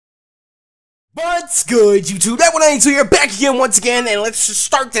What's good, YouTube? That192 here, back again once again, and let's just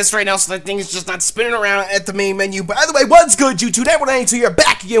start this right now so that thing is just not spinning around at the main menu. But either way, what's good, YouTube? That192 here,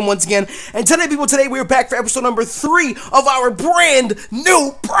 back again once again, and today, people, we're back for episode number 3 of our brand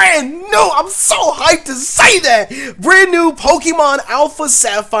new, I'm so hyped to say that, brand new Pokemon Alpha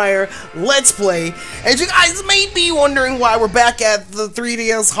Sapphire Let's Play. And you guys may be wondering why we're back at the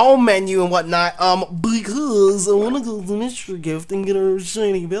 3DS home menu and whatnot, because I want to go to the mystery gift and get a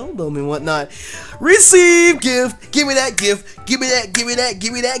shiny Beldum and whatnot. Receive gift. Give me that gift. Give me that. Give me that.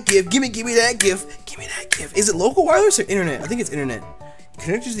 Give me that gift. Give me that gift. Give me that gift. Is it local wireless or internet? I think it's internet.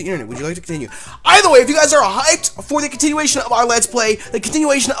 Connected to the internet. Would you like to continue? Either way, if you guys are hyped for the continuation of our Let's Play, the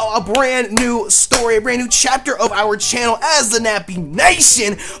continuation of a brand new story, a brand new chapter of our channel as the Nappy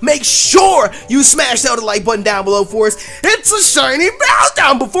Nation, make sure you smash that like button down below for us. It's a shiny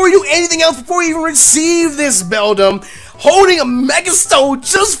Beldum. Before you do anything else, before you even receive this Beldum, holding a Megastone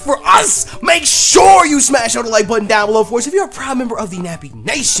just for us, make sure you smash our like button down below for us. If you're a proud member of the Nappy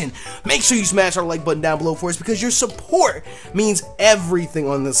Nation, make sure you smash our like button down below for us, because your support means everything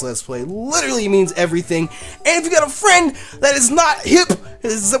on this Let's Play. Literally means everything. And if you got a friend that is not hip,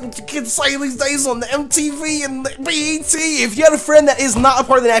 is that what your kids say these days on the MTV and the BET? If you got a friend that is not a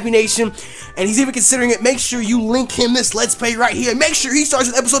part of the Nappy Nation, and he's even considering it, make sure you link him this Let's Play right here. Make sure he starts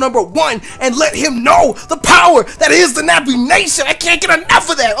with episode number 1 and let him know the power that is the Nappy Nation. I can't get enough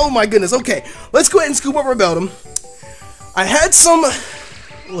of that. Oh my goodness. Okay, let's go ahead and scoop up our Beldum. I had some...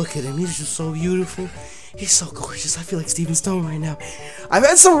 Look at him. He's just so beautiful. He's so gorgeous. I feel like Steven Stone right now. I've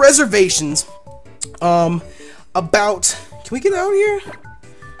had some reservations about... Can we get out here?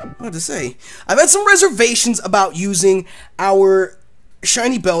 What to say? I've had some reservations about using our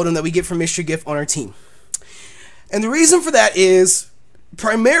shiny Beldum that we get from Mystery Gift on our team. And the reason for that is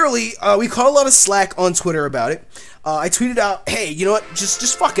primarily we caught a lot of slack on Twitter about it. I tweeted out, "Hey, you know what?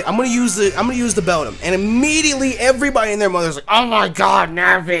 Just fuck it. I'm gonna use the Beldum." And immediately everybody and their mother's like, "Oh my God,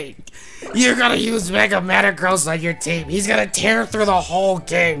 Nappy, you're gonna use Mega Metagross on your team. He's gonna tear through the whole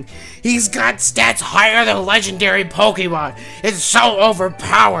game. He's got stats higher than legendary Pokemon. It's so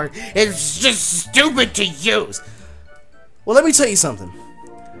overpowered. It's just stupid to use." Well, let me tell you something.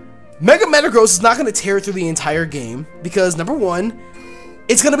 Mega Metagross is not gonna tear through the entire game because, number one,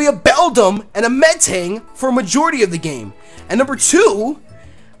 it's gonna be a Beldum and a Metang for a majority of the game. And number two,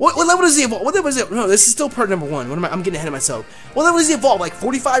 what level does he evolve? What level is it? No, this is still part of number 1. What am I'm getting ahead of myself. What level does he evolve? Like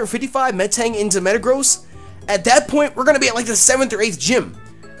 45 or 55 Metang into Metagross? At that point, we're gonna be at like the 7th or 8th gym.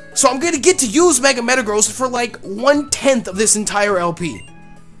 So I'm gonna get to use Mega Metagross for like 1/10 of this entire LP.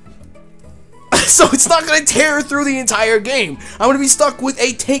 So it's not gonna tear through the entire game. I'm gonna be stuck with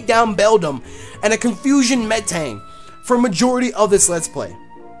a takedown Beldum and a confusion Metang for a majority of this Let's Play.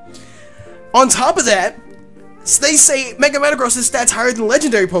 On top of that, they say Mega Metagross has stats higher than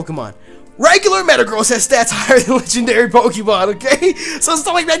legendary Pokemon. Regular Metagross has stats higher than legendary Pokemon, okay? So it's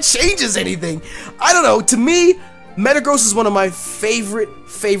not like that changes anything. I don't know, to me, Metagross is one of my favorite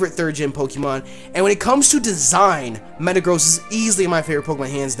 3rd gen Pokemon. And when it comes to design, Metagross is easily my favorite Pokemon,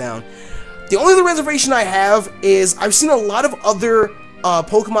 hands down. The only other reservation I have is I've seen a lot of other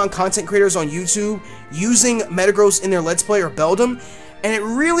Pokemon content creators on YouTube using Metagross in their Let's Play or Beldum, and it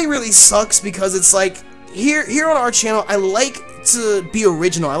really sucks because it's like, here on our channel, I like to be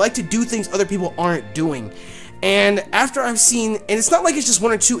original. I like to do things other people aren't doing. And after I've seen, and it's not like it's just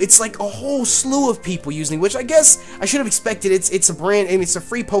 1 or 2, it's like a whole slew of people using, which I guess I should have expected. It's a brand, and it's a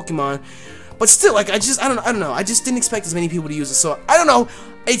free Pokemon. But still, like, I don't know. I just didn't expect as many people to use it. So, I don't know.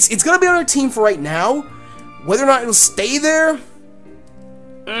 It's gonna be on our team for right now. Whether or not it'll stay there,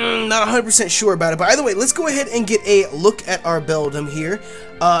 not 100% sure about it. But either way, let's go ahead and get a look at our Beldum here.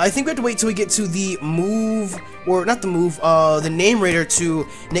 I think we have to wait till we get to the move, or not the move, the name raider to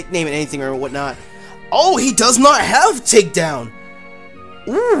nickname it anything or whatnot. Oh, he does not have takedown.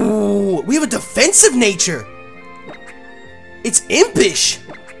 Ooh, we have a defensive nature. It's impish.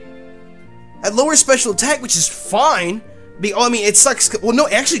 At lower special attack, which is fine. Oh, I mean, it sucks. Well, no,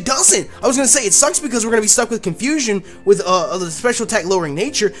 it actually doesn't. I was going to say it sucks because we're going to be stuck with confusion with the special attack lowering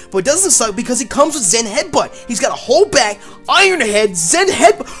nature, but it doesn't suck because it comes with Zen Headbutt. He's got a whole back, Iron Head, Zen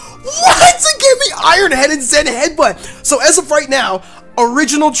Headbutt. What? To give me Iron Head and Zen Headbutt. So as of right now,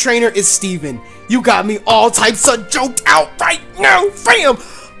 original trainer is Steven. You got me all types of joked out right now, fam.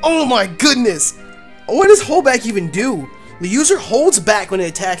 Oh my goodness. What does hold back even do? The user holds back when it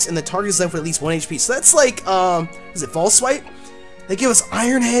attacks and the target is left with at least 1 HP. So that's like, is it False Swipe? They give us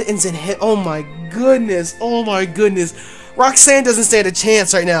Iron Head and Zen Head. Oh my goodness. Oh my goodness. Roxanne doesn't stand a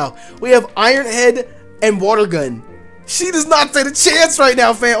chance right now. We have Iron Head and Water Gun. She does not stand a chance right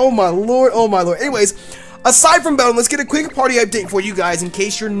now, fam. Oh my lord. Oh my lord. Anyways, aside from Beldum, let's get a quick party update for you guys in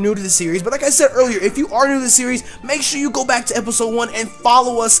case you're new to the series. But like I said earlier, if you are new to the series, make sure you go back to episode 1 and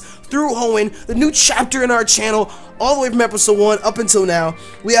follow us through Hoenn, the new chapter in our channel, all the way from episode 1 up until now.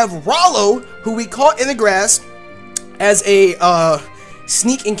 We have Rallo, who we caught in the grass as a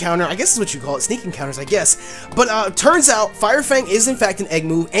sneak encounter. I guess is what you call it, sneak encounters, I guess. But turns out Fire Fang is in fact an egg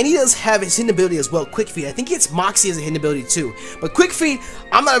move, and he does have his hidden ability as well, Quick Feet. I think it's Moxie as a hidden ability too. But Quick Feet,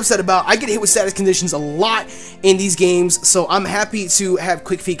 I'm not upset about. I get hit with status conditions a lot in these games, so I'm happy to have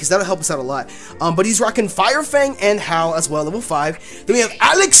Quick Feet because that'll help us out a lot. But he's rocking Fire Fang and Howl as well, level 5. Then we have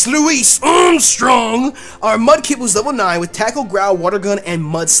Alex Luis Armstrong, our Mudkip, who's level 9 with Tackle, Growl, Water Gun, and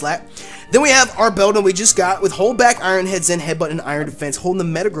Mud Slap. Then we have our Beldum we just got with Hold Back, Iron Head, Zen Headbutt, and Iron Defense,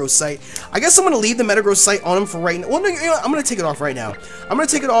 holding the Metagross sight. I guess I'm going to leave the Metagross sight on him for right now. Well, no, you know what? I'm going to take it off right now. I'm going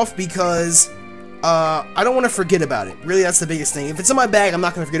to take it off because I don't want to forget about it. Really, that's the biggest thing. If it's in my bag, I'm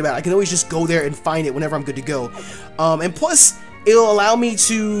not going to forget about it. I can always just go there and find it whenever I'm good to go. And plus, it'll allow me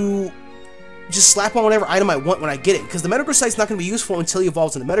to just slap on whatever item I want when I get it, because the Metagross sight's not going to be useful until he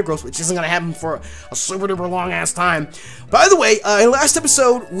evolves into Metagross, which isn't going to happen for a super duper long ass time. By the way, in the last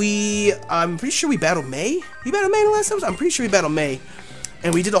episode, I'm pretty sure we battled May. We battled May in the last episode? I'm pretty sure we battled May.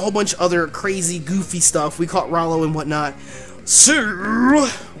 And we did a whole bunch of other crazy, goofy stuff. We caught Rallo and whatnot. So,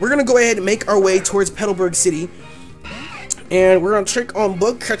 we're going to go ahead and make our way towards Petalburg City. And we're going to take on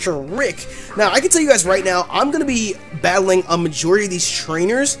Bugcatcher Rick. Now, I can tell you guys right now, I'm going to be battling a majority of these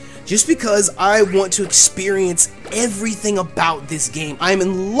trainers just because I want to experience everything about this game. I am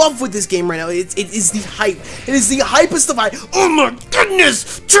in love with this game right now. It is the hype. It is the hypest of hype. Oh my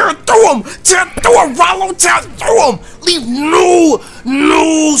goodness! Tear through him! Tear through him, Rallo! Tear through him! Leave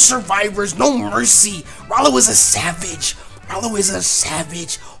no survivors, no mercy. Rallo is a savage. Rallo is a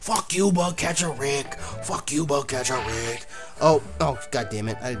savage. Fuck you, Bugcatcher Rick. Fuck you, Bugcatcher Rick. Oh, god damn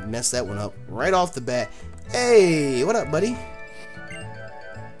it. I messed that one up right off the bat. Hey, what up, buddy?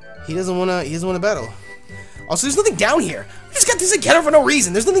 He doesn't wanna battle. Also, there's nothing down here. I just got this together for no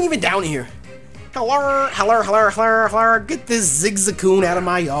reason. There's nothing even down here. Hello. Get this Zigzagoon out of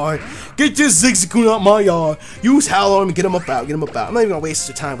my yard. Get this Zigzagoon out of my yard. Use Howl on him and get him up out. I'm not even gonna waste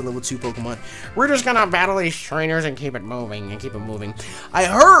your time with level 2 Pokemon. We're just gonna battle these trainers and keep it moving I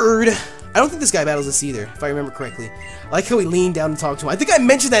heard, I don't think this guy battles us either, if I remember correctly. I like how we leaned down and talked to him. I think I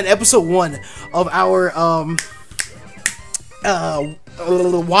mentioned that in episode 1 of our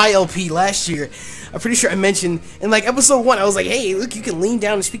YLP last year. I'm pretty sure I mentioned in like episode 1, I was like, hey, look, you can lean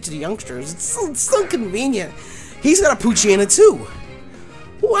down and speak to the youngsters. It's so convenient. He's got a Poochyena too.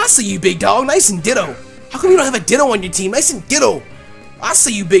 Oh, I see you, big dog. Nice and ditto. How come you don't have a ditto on your team? Nice and ditto. I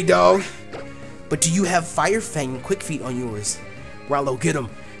see you, big dog. But do you have Fire Fang and Quick Feet on yours? Rallo, get him.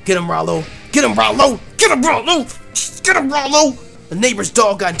 Get him, Rallo. Get him, Rallo. Get him, Rallo. Get him, Rallo. The neighbor's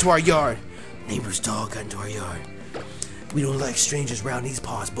dog got into our yard. Neighbor's dog got into our yard. We don't like strangers around these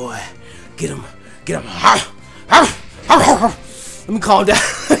parts, boy. Get him. Get him. Let me calm down.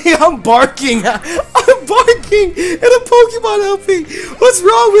 I'm barking. I'm barking at a Pokemon LP. What's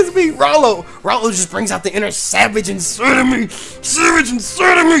wrong with me? Rallo just brings out the inner savage inside of me.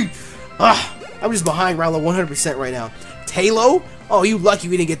 I'm just behind Rallo 100% right now. Talo? Oh, you lucky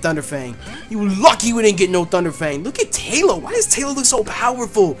we didn't get Thunderfang. You lucky we didn't get no Thunderfang. Look at Talo. Why does Talo look so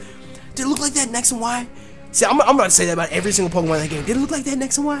powerful? Did it look like that in X and Y? See, I'm about to say that about every single Pokemon in that game. Did it look like that in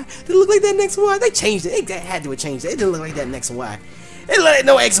X and Y? Did it look like that in X and Y? They changed it. They had to have changed it. It didn't look like that in X and Y. It didn't look like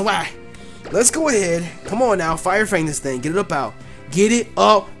no X and Y. Let's go ahead. Come on now. Fire Fang this thing. Get it up out. Get it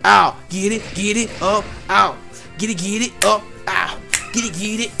up out. Get it up out. Get it up out. Get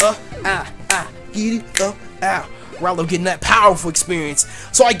it up out. Get it up out. Rallo getting that powerful experience.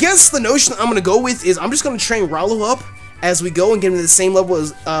 So I guess the notion I'm going to go with is I'm just going to train Rallo up as we go and get him to the same level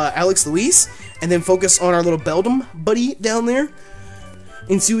as Alex Luis. And then focus on our little Beldum buddy down there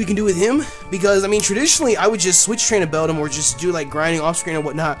and see what we can do with him. Because, I mean, traditionally, I would just switch train a Beldum or just do, like, grinding off-screen or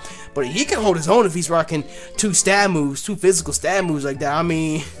whatnot. But he can hold his own if he's rocking 2 stab moves, 2 physical stab moves like that. I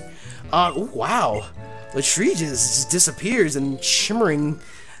mean, ooh, wow. Latree just disappears in shimmering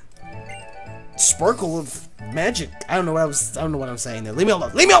sparkle of magic. I don't know what I'm saying there. Leave me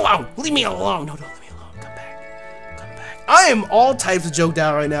alone. Leave me alone. Leave me alone. No, leave me alone. I am all types of joked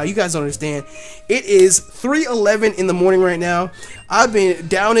out right now. You guys don't understand. It is 3:11 in the morning right now. I've been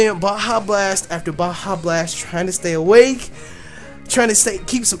down in Baja Blast after Baja Blast trying to stay awake, trying to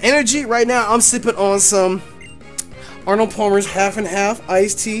keep some energy. Right now I'm sipping on some Arnold Palmer's half and half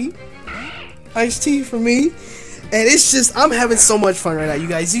iced tea. Iced tea for me. And it's just, I'm having so much fun right now, you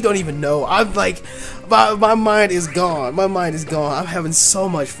guys. You don't even know. I'm like, my mind is gone. My mind is gone. I'm having so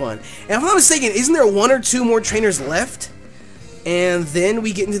much fun. And if I'm not mistaken, isn't there 1 or 2 more trainers left? And then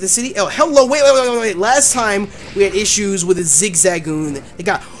we get into the city. Oh, hello, wait. Last time we had issues with a Zigzagoon. They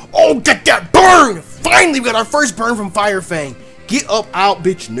got, oh, get that burn! Finally, we got our first burn from Fire Fang. Get up, out,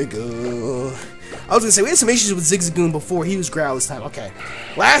 bitch, nigga. I was gonna say, we had some issues with Zigzagoon before he was Growl this time. Okay.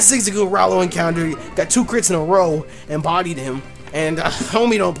 Last Zigzagoon Rallo encounter, got 2 crits in a row and bodied him. And,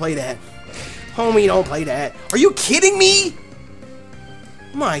 homie, don't play that. Homie, don't play that. Are you kidding me?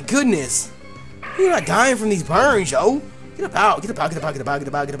 My goodness. You're not dying from these burns, yo. Get up out, get up out, get up out, get up out, get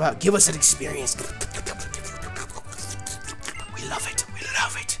up out, get up out. Give us an experience. We love it, we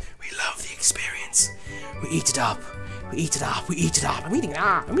love it. We love the experience. We eat it up. We eat it up, we eat it up. I'm eating it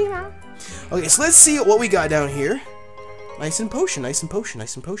up, I'm eating it up. Okay, so let's see what we got down here. Nice and potion, nice and potion,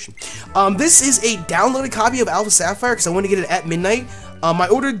 nice and potion. This is a downloaded copy of Alpha Sapphire because I want to get it at midnight. I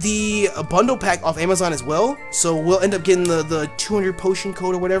ordered the bundle pack off Amazon as well, so we'll end up getting the 200 potion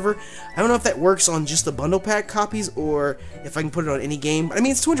code or whatever. I don't know if that works on just the bundle pack copies or if I can put it on any game. But I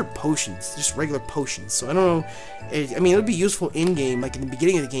mean, it's 200 potions, just regular potions. So I don't know. I mean, it'll be useful in game, like in the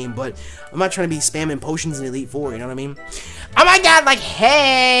beginning of the game, but I'm not trying to be spamming potions in Elite Four. You know what I mean? Oh my god! Like,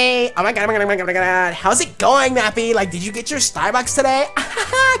 hey! Oh my god! Oh my god! Oh my god! Oh my god! How's it going, Nappy? Like, did you get your Starbucks today?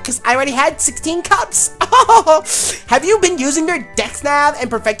 Because I already had 16 cups. Oh, have you been using your DexNav and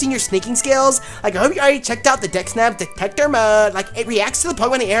perfecting your sneaking skills? Like, I hope you already checked out the DexNav detector mode. Like, it reacts to the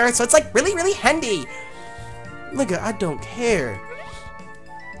Pokemon in the air, so it's like really, really handy. Look, I don't care.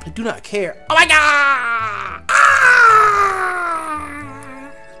 I do not care. Oh my god! Ah!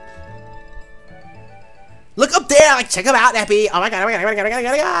 Look up there, like, check them out, Nappy. Oh my god, oh my god, oh my god, oh my god,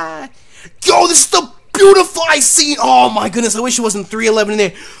 oh my god. Yo, this is the beautiful scene. Oh my goodness, I wish it wasn't 311 in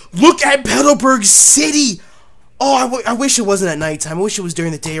there. Look at Petalburg City. Oh, I wish it wasn't at nighttime. I wish it was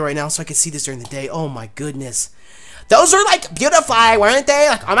during the day right now so I could see this during the day. Oh my goodness. Those are like beautiful, weren't they?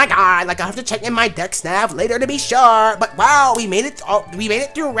 Like, oh my god, like I have to check in my DexNav later to be sure. But wow, we made it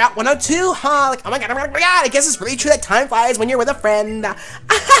through Route 102, huh? Like, oh my god, I guess it's really true that time flies when you're with a friend.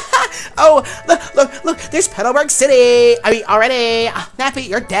 Oh, look, there's Petalburg City. I mean, already, Nappy,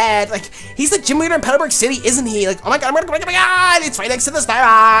 you're dead. Like, he's the gym leader in Petalburg City, isn't he? Like, oh my god, it's right next to the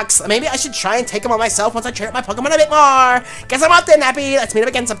Starbucks. Maybe I should try and take him on myself once I train up my Pokemon a bit more. Guess I'm up there, Nappy. Let's meet up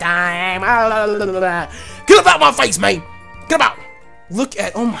again sometime. Get about my face, man! Get about! Look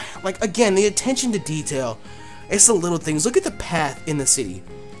at, oh my, like, again, the attention to detail. It's the little things. Look at the path in the city.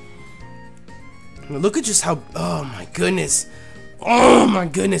 Look at just how, oh my goodness. Oh my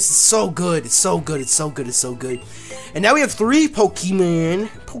goodness, it's so good. It's so good, it's so good, it's so good. And now we have 3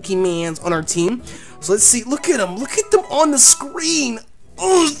 Pokemons on our team. So let's see, look at them on the screen.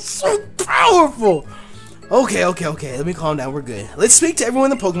 Oh, it's so powerful. Okay, let me calm down, we're good. Let's speak to everyone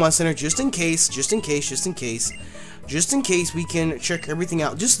in the Pokemon Center just in case we can check everything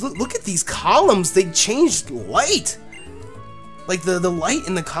out. Just look at these columns, they changed light. Like, the light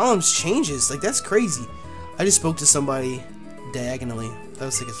in the columns changes, like, that's crazy. I just spoke to somebody diagonally, that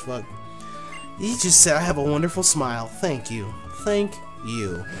was sick as fuck. He just said, I have a wonderful smile, thank you. Thank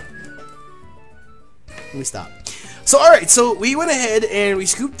you. Let me stop. So alright, so we went ahead and we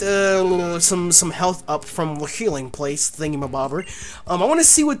scooped some health up from the healing place, thingamabobber. I want to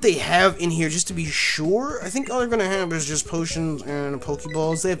see what they have in here just to be sure. I think all they're going to have is just potions and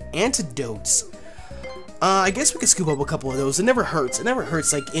Pokeballs. They have antidotes. I guess we could scoop up a couple of those. It never hurts. It never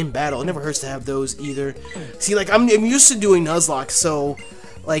hurts, like, in battle. It never hurts to have those either. See, like, I'm used to doing Nuzlocke, so,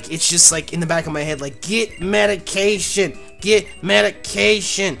 like, it's just, like, in the back of my head, like, get medication, get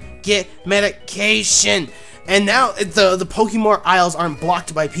medication, get medication. And now the Pokemon aisles aren't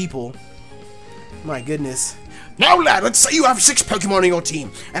blocked by people. My goodness. Now, lad, let's say you have 6 Pokemon on your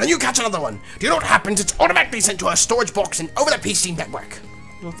team, and then you catch another one. Do you know what happens? It's automatically sent to a storage box and over the PC network.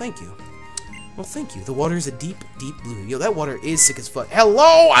 Well, thank you. Well, thank you. The water is a deep, deep blue. Yo, that water is sick as fuck.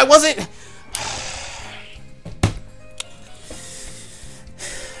 Hello? I wasn't...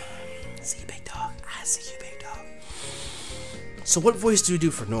 So what voice do we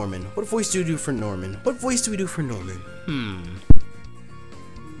do for Norman? What voice do we do for Norman? What voice do we do for Norman?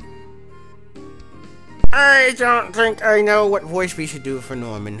 I don't think I know what voice we should do for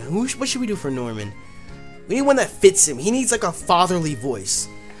Norman. What should we do for Norman? We need one that fits him. He needs like a fatherly voice.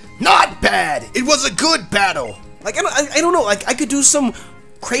 Not bad! It was a good battle! Like, I don't know, like, I could do some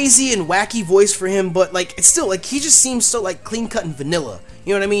crazy and wacky voice for him, but like, it's still, like, he just seems so, like, clean-cut and vanilla.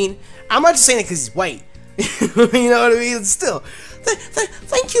 You know what I mean? I'm not just saying it because he's white. You know what I mean? Still,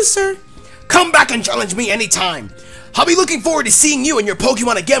 thank you, sir. Come back and challenge me anytime. I'll be looking forward to seeing you and your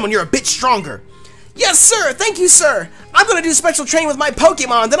Pokemon again when you're a bit stronger. Yes, sir. Thank you, sir. I'm gonna do special training with my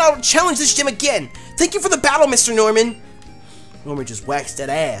Pokemon, then I'll challenge this gym again. Thank you for the battle, Mr. Norman. Norman just waxed that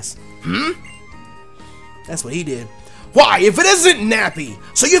ass. That's what he did. Why, if it isn't Nappy!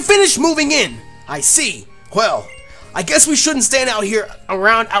 So you finished moving in? I see. Well, I guess we shouldn't stand out here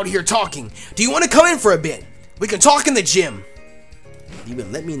talking. Do you want to come in for a bit? We can talk in the gym. You better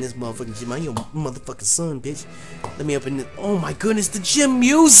let me in this motherfucking gym. I'm your motherfucking son, bitch. Let me up in this. Oh my goodness, the gym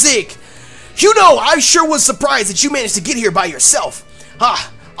music! You know, I sure was surprised that you managed to get here by yourself.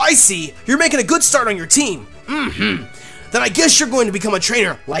 Ah, I see. You're making a good start on your team. Then I guess you're going to become a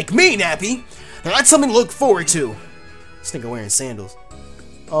trainer like me, Nappy. Now that's something to look forward to. This nigga wearing sandals.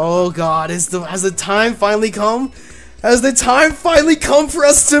 Oh god, has the time finally come? Has the time finally come for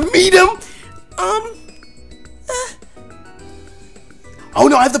us to meet him? Oh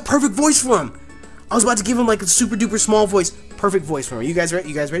no, I have the perfect voice for him. I was about to give him like a super duper small voice. Perfect voice for him. You guys ready?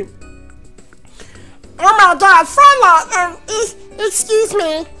 You guys ready? Oh my god, Frontlock, excuse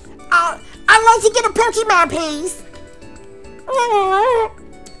me. I'd like to get a Pokemon, please.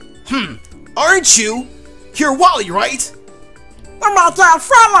 Aren't you? You're Wally, right? Oh my god,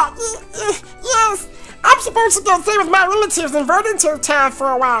 Frontlock, yes. I'm supposed to go stay with my relatives in Verdantur Town for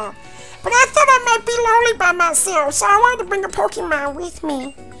a while. But I thought I might be lonely by myself, so I wanted to bring a Pokemon with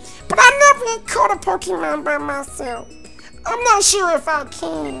me. But I never caught a Pokemon by myself. I'm not sure if I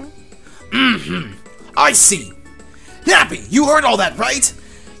can. I see. Nappy, you heard all that, right?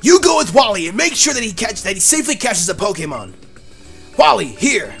 You go with Wally and make sure that he safely catches a Pokemon. Wally,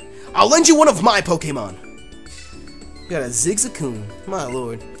 here. I'll lend you one of my Pokemon. We got a Zigzagoon, my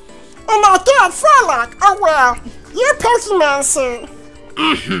lord. Oh my god, Frontlock! Oh well, you're Pokemon, sir.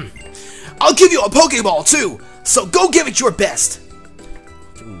 I'll give you a Pokeball too, so go give it your best.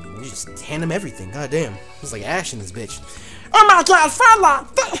 You just hand him everything, goddamn. It's like Ash in this bitch. Oh my god, Frontlock!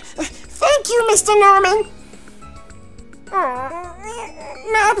 Thank you, Mr. Norman. Oh,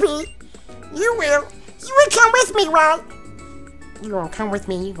 Nappy, you will come with me, right? You gonna come with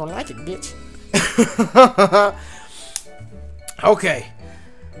me, you gonna like it, bitch. Okay.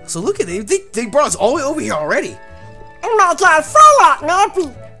 So look at it, they brought us all the way over here already. Oh my god, Frontlock,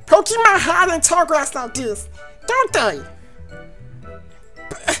 Nappy! Pokemon hide in tall grass like this, don't they?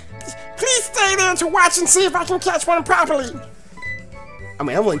 Please stay there to watch and see if I can catch one properly. I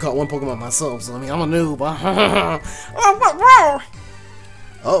mean, I've only caught one Pokemon myself, so I mean, I'm a noob. Oh, whoa!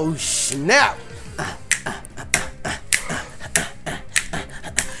 Oh, snap!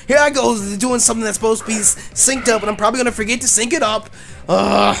 Here I go, doing something that's supposed to be synced up, and I'm probably gonna forget to sync it up.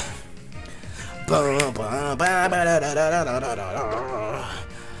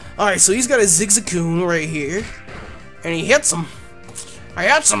 Alright, so he's got a Zigzagoon right here, and he hits him. I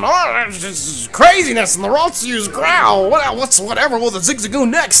had some craziness, and the Ralts use Growl. Whatever will the Zigzagoon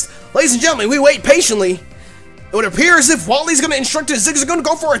next? Ladies and gentlemen, we wait patiently. It would appear as if Wally's gonna instruct his Zigzagoon to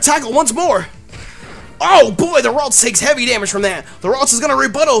go for a tackle once more. Oh boy, the Ralts takes heavy damage from that. The Ralts is gonna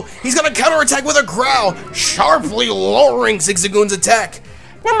rebuttal. He's gonna counterattack with a Growl, sharply lowering Zigzagoon's attack.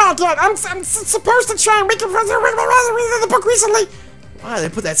 Oh my god, I'm supposed to try and make it from the book recently. Wow, they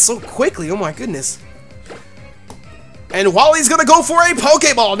put that so quickly, oh my goodness. And Wally's gonna go for a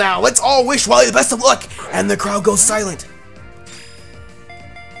Pokeball now. Let's all wish Wally the best of luck. And the crowd goes silent.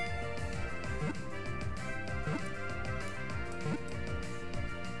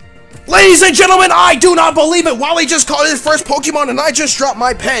 Ladies and gentlemen, I do not believe it! Wally just caught his first Pokemon and I just dropped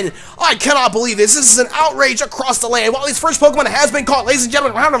my pen. I cannot believe this. This is an outrage across the land. Wally's first Pokemon has been caught. Ladies and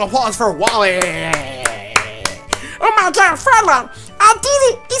gentlemen, round of applause for Wally. Oh my god, Frontlock! I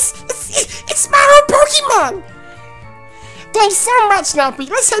did it! It's my own Pokemon! Thanks so much, Nappy.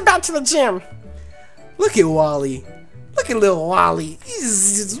 Let's head back to the gym. Look at Wally. Look at little Wally. He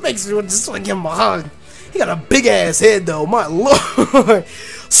just makes me just want to give him a hug. He got a big ass head though, my lord.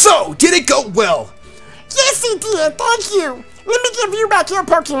 So, did it go well? Yes, he did. Thank you. Let me give you back your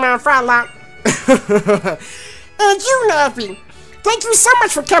Pokemon, Frontlock. And you, Nappy. Thank you so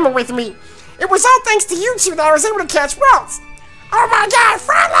much for coming with me. It was all thanks to you two that I was able to catch Ralts. Oh my god,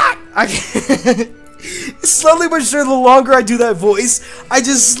 Frontlock! Slowly but sure, the longer I do that voice, I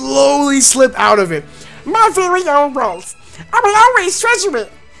just slowly slip out of it. My very own Ralts. I will always treasure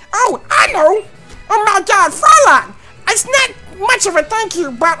it. Oh, I know. Oh my god, Frontlock! It's not much of a thank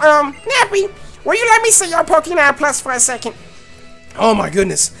you, but, Nappy, will you let me see your Pokemon Plus for a second? Oh my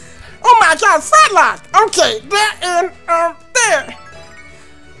goodness. Oh my god, Frontlock! Okay, there and, there.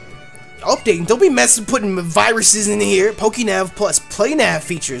 Updating, don't be putting viruses in here. Pokenav Plus PlayNav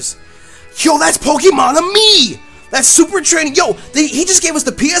features. Yo, that's Pokemon of me! That's Super Training. Yo, he just gave us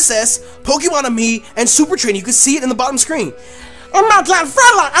the PSS, Pokemon of me, and Super Training. You can see it in the bottom screen. Oh my god,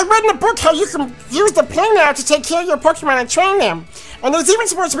 Frontlock, I read in the book how you can use the PlayNav to take care of your Pokemon and train them. And there's even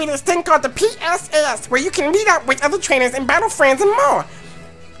supposed to be this thing called the PSS, where you can meet up with other trainers and battle friends and more.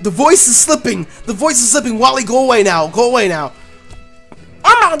 The voice is slipping. The voice is slipping. Wally, go away now. Go away now.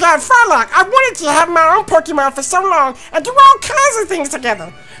 Oh my god, Frolic, I wanted to have my own Pokemon for so long and do all kinds of things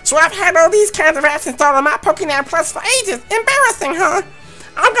together. So I've had all these kinds of apps installed on my Pokemon Plus for ages. Embarrassing, huh?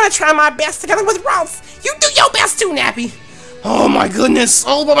 I'm gonna try my best together with RALL'S. You do your best too, Nappy. Oh my goodness.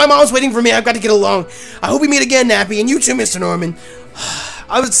 Oh, but my mom's waiting for me. I've got to get along. I hope we meet again, Nappy, and you too, Mr. Norman.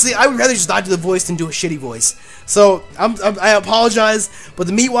 I would rather just not do the voice than do a shitty voice. So I apologize, but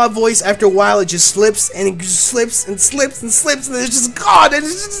the Meatwad voice, after a while, it just slips and it just slips and slips and slips, and it's just God.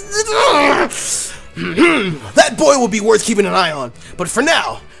 It's just, that boy will be worth keeping an eye on. But for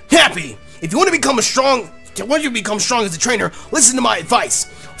now, Nappy, if you want to become strong as a trainer, listen to my advice.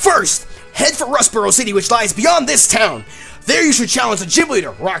 First, head for Rustboro City, which lies beyond this town. There you should challenge the gym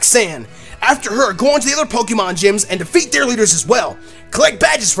leader, Roxanne. After her, go on to the other Pokemon gyms and defeat their leaders as well. Collect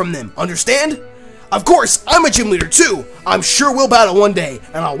badges from them, understand? Of course, I'm a gym leader too. I'm sure we'll battle one day,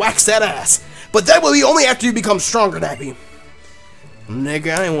 and I'll wax that ass. But that will be only after you become stronger, Nappy.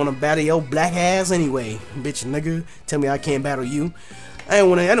 Nigga, I ain't wanna battle your black ass anyway. Bitch, nigga, tell me I can't battle you. I don't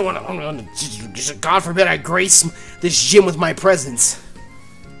wanna, God forbid I grace this gym with my presence.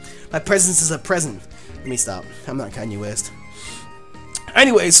 My presence is a present. Let me stop. I'm not Kanye West.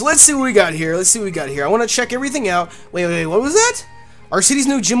 Anyway, so let's see what we got here. I want to check everything out. Wait, what was that? Our city's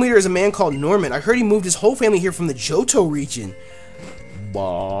new gym leader is a man called Norman. I heard he moved his whole family here from the Johto region.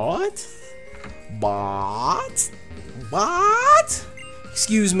 What?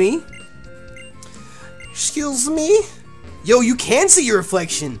 Excuse me? Yo, you can see your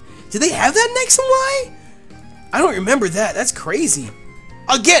reflection. Did they have that in X and Y? I don't remember that. That's crazy.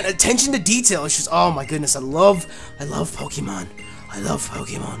 Again, attention to detail. It's just, oh my goodness, I love Pokemon. I love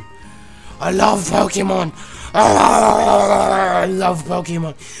Pokemon.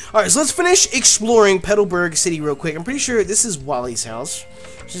 Alright, so let's finish exploring Petalburg City real quick. I'm pretty sure this is Wally's house.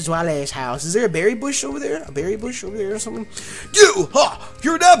 This is Wally's house. Is there a berry bush over there? Or something? You're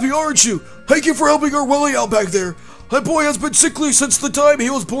Nappy, aren't you? Thank you for helping our Wally out back there. That boy has been sickly since the time he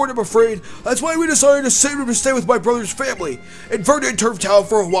was born, I'm afraid. That's why we decided to save him to stay with my brother's family in Verdant Turf Town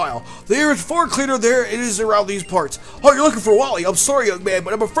for a while. The air is far cleaner there than it is around these parts. Oh, you're looking for Wally. I'm sorry, young man,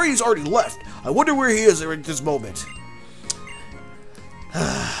 but I'm afraid he's already left. I wonder where he is at this moment.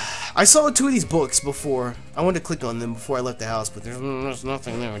 I saw 2 of these books before. I wanted to click on them before I left the house, but there's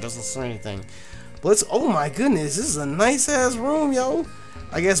nothing there. It doesn't say anything. But let's, oh my goodness, this is a nice-ass room, yo.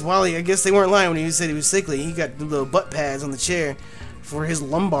 I guess they weren't lying when he said he was sickly. He got the little butt pads on the chair for his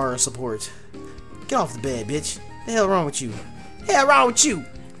lumbar support. Get off the bed, bitch. The hell wrong with you? Hell wrong with you?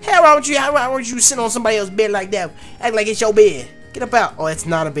 How wrong with you sit on somebody else's bed like that? Act like it's your bed. Get up out. Oh, it's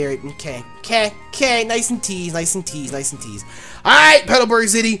not a berry. Okay. Nice and tease. Alright, Petalburg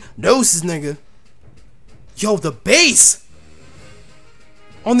City. Doses, nigga. Yo, the bass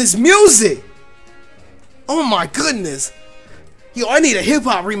on this music. Oh my goodness. Yo, I need a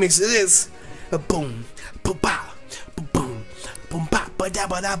hip-hop remix of this. Boom, boom, ba, boom, boom, boom, ba, ba, da,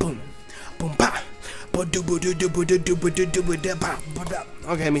 ba, da, boom, boom, ba, ba, do, ba, do, ba, do, do, ba, do, ba, da, ba, ba, da.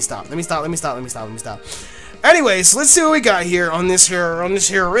 Okay, let me stop. Anyways, so let's see what we got here on this here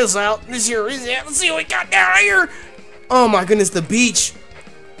Riz out. Let's see what we got down here. Oh my goodness, the beach.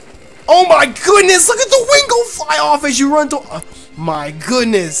 Oh my goodness, look at the wing go fly off as you run through. My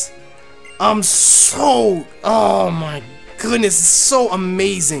goodness. Oh my goodness, it's so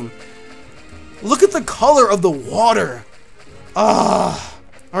amazing. Look at the color of the water.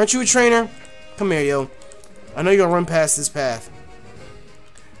 Aren't you a trainer? Come here, yo. I know you're gonna run past this path.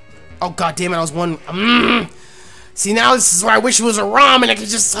 Oh god damn it, I was one. See, now this is where I wish it was a ROM and I could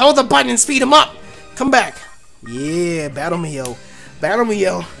just hold the button and speed him up. Come back. Yeah, battle me, yo.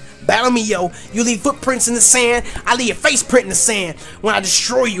 You leave footprints in the sand, I leave your face print in the sand. When I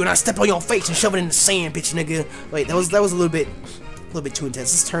destroy you and I step on your face and shove it in the sand, bitch nigga. Wait, that was a little bit too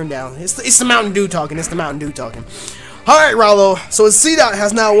intense. Let's turn down. It's the Mountain Dew talking. Alright, Rallo. So a C-Dot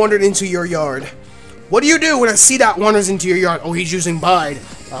has now wandered into your yard. What do you do when a C-Dot wanders into your yard? Oh, he's using Bide.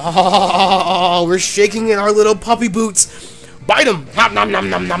 Oh, we're shaking in our little puppy boots. Bite him. Nom nom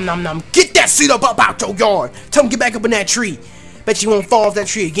nom nom nom nom. Get that C-Dot up out your yard. Tell him get back up in that tree. Bet you won't fall off that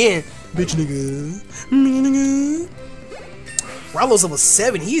tree again. Bitch nigga. Rallo's level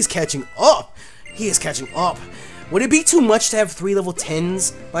 7. He is catching up. Would it be too much to have 3 level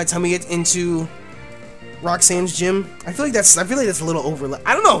 10s by the time we get into Roxanne's gym? I feel like that's a little over.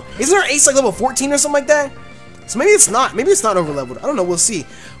 I don't know. Isn't our ace like level 14 or something like that? So maybe it's not. Maybe it's not over leveled. I don't know. We'll see.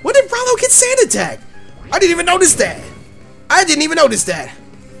 When did Rallo get sand attack? I didn't even notice that.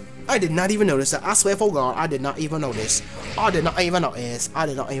 I did not even notice that. I swear for God, I did not even notice. I did not even notice. I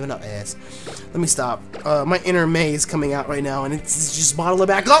did not even notice. Let me stop. My inner May is coming out right now, and it's just bottle it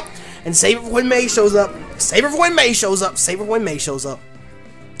back up and save it for when May shows up. Save it for when May shows up. Save it for when May shows up.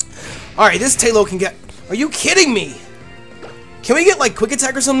 All right, this Taylor can get. Are you kidding me? Can we get like quick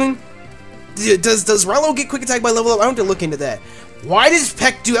attack or something? Does Rallo get quick attack by level up? I don't have to look into that. Why does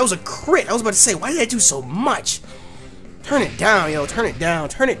Peck do? That was a crit. I was about to say, why did I do so much? Turn it down, yo. Turn it down.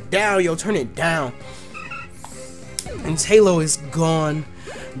 Turn it down, yo. Turn it down. And Taylor is gone.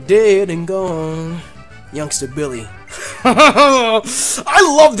 Dead and gone. Youngster Billy.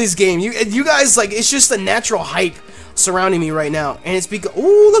 I love this game. You guys, like, it's just a natural hype surrounding me right now. And it's because,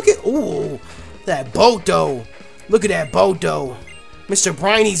 ooh, look at, ooh, that boat, though. Look at that boat, though. Mr.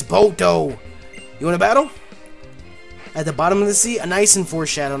 Briny's boat, though. You want a battle? At the bottom of the sea? A nice and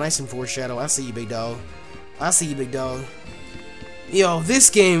foreshadow. Nice and foreshadow. I see you, big dog. I see you, big dog. Yo, this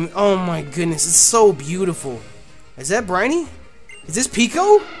game, oh my goodness, it's so beautiful. Is that Briny? Is this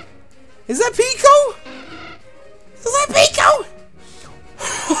Pico? Is that Pico? Is that Pico?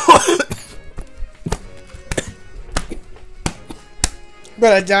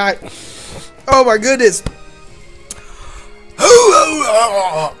 But I died. Oh my goodness.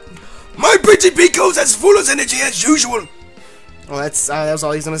 My pretty Pico's as full of energy as usual. Oh, that was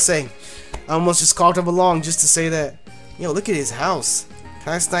all he's gonna say. I almost just called him along just to say that. Yo, look at his house.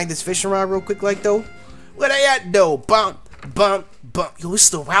 Can I snag this fishing rod real quick, like, though? Where they at, though? Bump, bump, bump. Yo, this is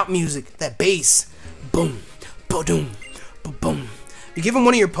the route music. That bass. Boom, boom, boom, boom. You give him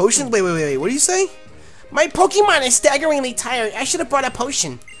one of your potions? Wait. What do you say? My Pokemon is staggeringly tired. I should have brought a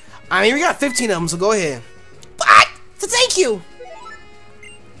potion. I mean, we got 15 of them, so go ahead. What? So thank you.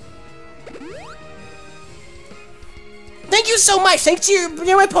 Thank you so much. Thanks to your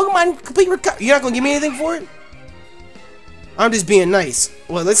my Pokemon complete recovery. You're not gonna give me anything for it? I'm just being nice.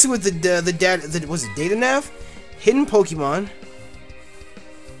 Well, let's see what was it data nav? Hidden Pokemon.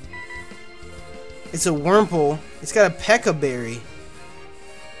 It's a Wurmple. It's got a Pekka Berry.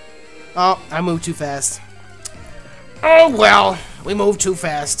 Oh, I moved too fast. Oh well, we moved too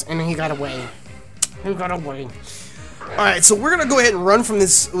fast, and he got away. He got away. Alright, so we're gonna go ahead and run from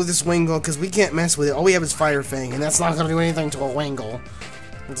this with this Wingull, because we can't mess with it. All we have is Fire Fang, and that's not gonna do anything to a Wingull.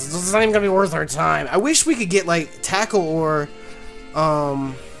 It's not even gonna be worth our time. I wish we could get, like, Tackle or,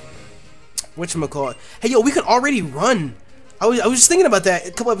 whatchamacallit. Hey, yo, we could already run. I was just thinking about that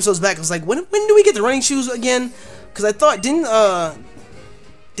a couple episodes back. I was like, when do we get the running shoes again? Because I thought,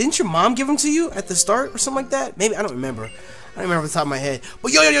 didn't your mom give them to you at the start or something like that? Maybe, I don't remember. I don't remember off the top of my head.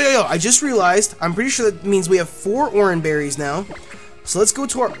 But yo, I just realized, I'm pretty sure that means we have 4 Oran Berries now. So let's go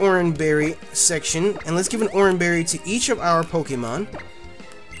to our Oran Berry section, and let's give an Oran Berry to each of our Pokemon.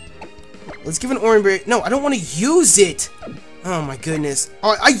 Let's give an Oran Berry. No, I don't want to use it. Oh my goodness.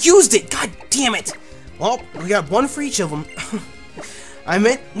 Oh, I used it. God damn it. Well, we got 1 for each of them. I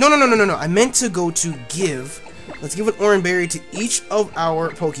meant, no. I meant to go to give. Let's give an Oran Berry to each of our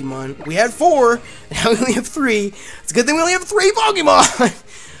Pokemon. We had 4, and now we only have 3. It's a good thing we only have 3 Pokemon!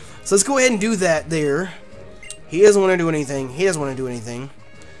 So let's go ahead and do that there. He doesn't want to do anything. He doesn't want to do anything.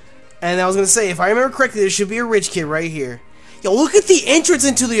 And I was going to say, if I remember correctly, there should be a rich kid right here. Yo, look at the entrance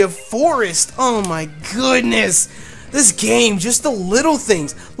into the forest! Oh my goodness! This game, just the little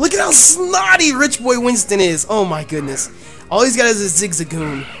things. Look at how snotty Rich Boy Winston is. Oh my goodness. All he's got is a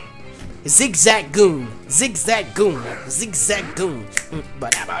Zigzagoon. Zigzagoon. Zigzagoon. Zigzagoon.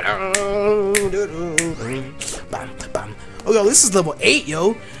 Oh, yo, this is level 8,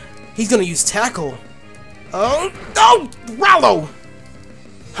 yo. He's gonna use Tackle. Oh, Rallo!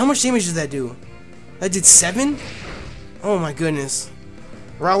 How much damage did that do? That did 7? Oh my goodness.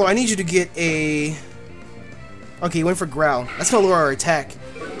 Rallo, I need you to get a... Okay, he went for Growl. That's gonna lower our attack.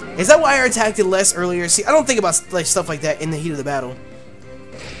 Is that why our attack did less earlier? See, I don't think about like stuff like that in the heat of the battle.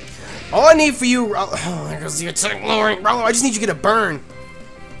 All I need for you, Rallo... Oh, there goes the attack lowering. Rallo, I just need you to get a burn.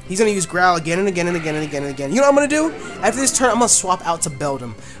 He's gonna use Growl again and again and again and again and again. You know what I'm gonna do? After this turn, I'm gonna swap out to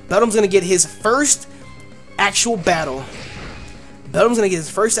Beldum. Beldum's gonna get his first actual battle. Beldum's gonna get his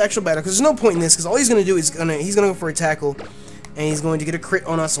first actual battle, because there's no point in this, because all he's gonna do is he's gonna go for a Tackle, and he's going to get a crit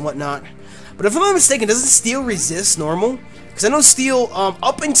on us and whatnot. But if I'm not mistaken, doesn't Steel resist normal? Because I know Steel,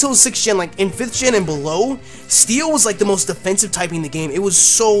 up until 6th gen, like in 5th gen and below, Steel was like the most defensive typing in the game. It was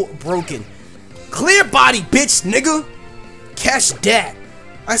so broken. Clear body, bitch, nigga! Cash dat.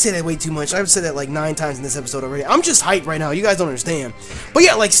 I say that way too much. I've said that like 9 times in this episode already. I'm just hyped right now. You guys don't understand. But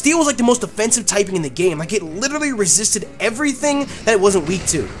yeah, like Steel was like the most offensive typing in the game. Like it literally resisted everything that it wasn't weak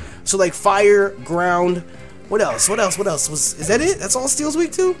to. So like fire, ground. What else? Is that it? That's all Steel's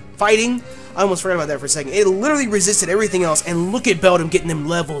weak to? Fighting. I almost forgot about that for a second. It literally resisted everything else, and look at Beldum getting them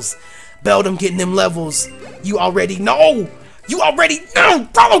levels. Beldum getting them levels. You already know. You already know.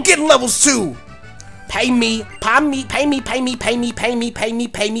 Rollo getting levels too. Pay me. Pay me. Pay me. Pay me. Pay me. Pay me. Pay me.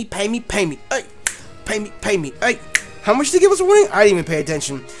 Pay me. Pay me. Pay me. Hey. Pay me. Pay me. Hey. How much did they give us a warning? I didn't even pay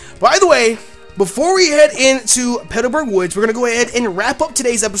attention. By the way, before we head into Petalburg Woods, we're going to go ahead and wrap up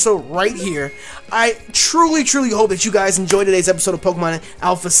today's episode right here. I truly, truly hope that you guys enjoyed today's episode of Pokemon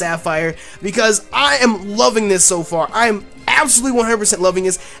Alpha Sapphire, because I am loving this so far. I am absolutely 100% loving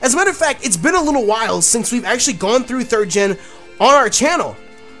this. As a matter of fact, it's been a little while since we've actually gone through 3rd Gen on our channel.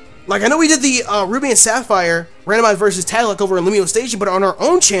 Like, I know we did the Ruby and Sapphire randomized versus Tadlock over in Lumio Station, but on our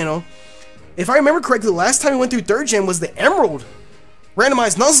own channel, if I remember correctly, the last time we went through 3rd Gen was the Emerald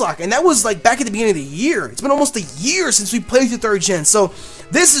randomized Nuzlocke, and that was like back at the beginning of the year. It's been almost a year since we played through 3rd Gen, so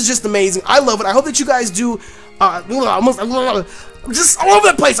this is just amazing. I love it. I hope that you guys do just all over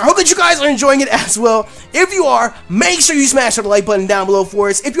the place. I hope that you guys are enjoying it as well. If you are, make sure you smash the like button down below for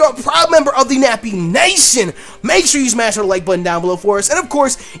us. If you're a proud member of the Nappy Nation, make sure you smash the like button down below for us. And of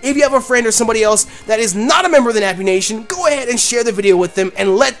course, if you have a friend or somebody else that is not a member of the Nappy Nation, go ahead and share the video with them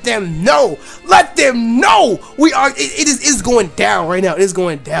and let them know. Let them know we are. It is going down right now. It is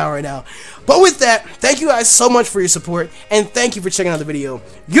going down right now. But with that, thank you guys so much for your support, and thank you for checking out the video.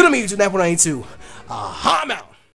 You know me, YouTube Nappy 92. I'm out.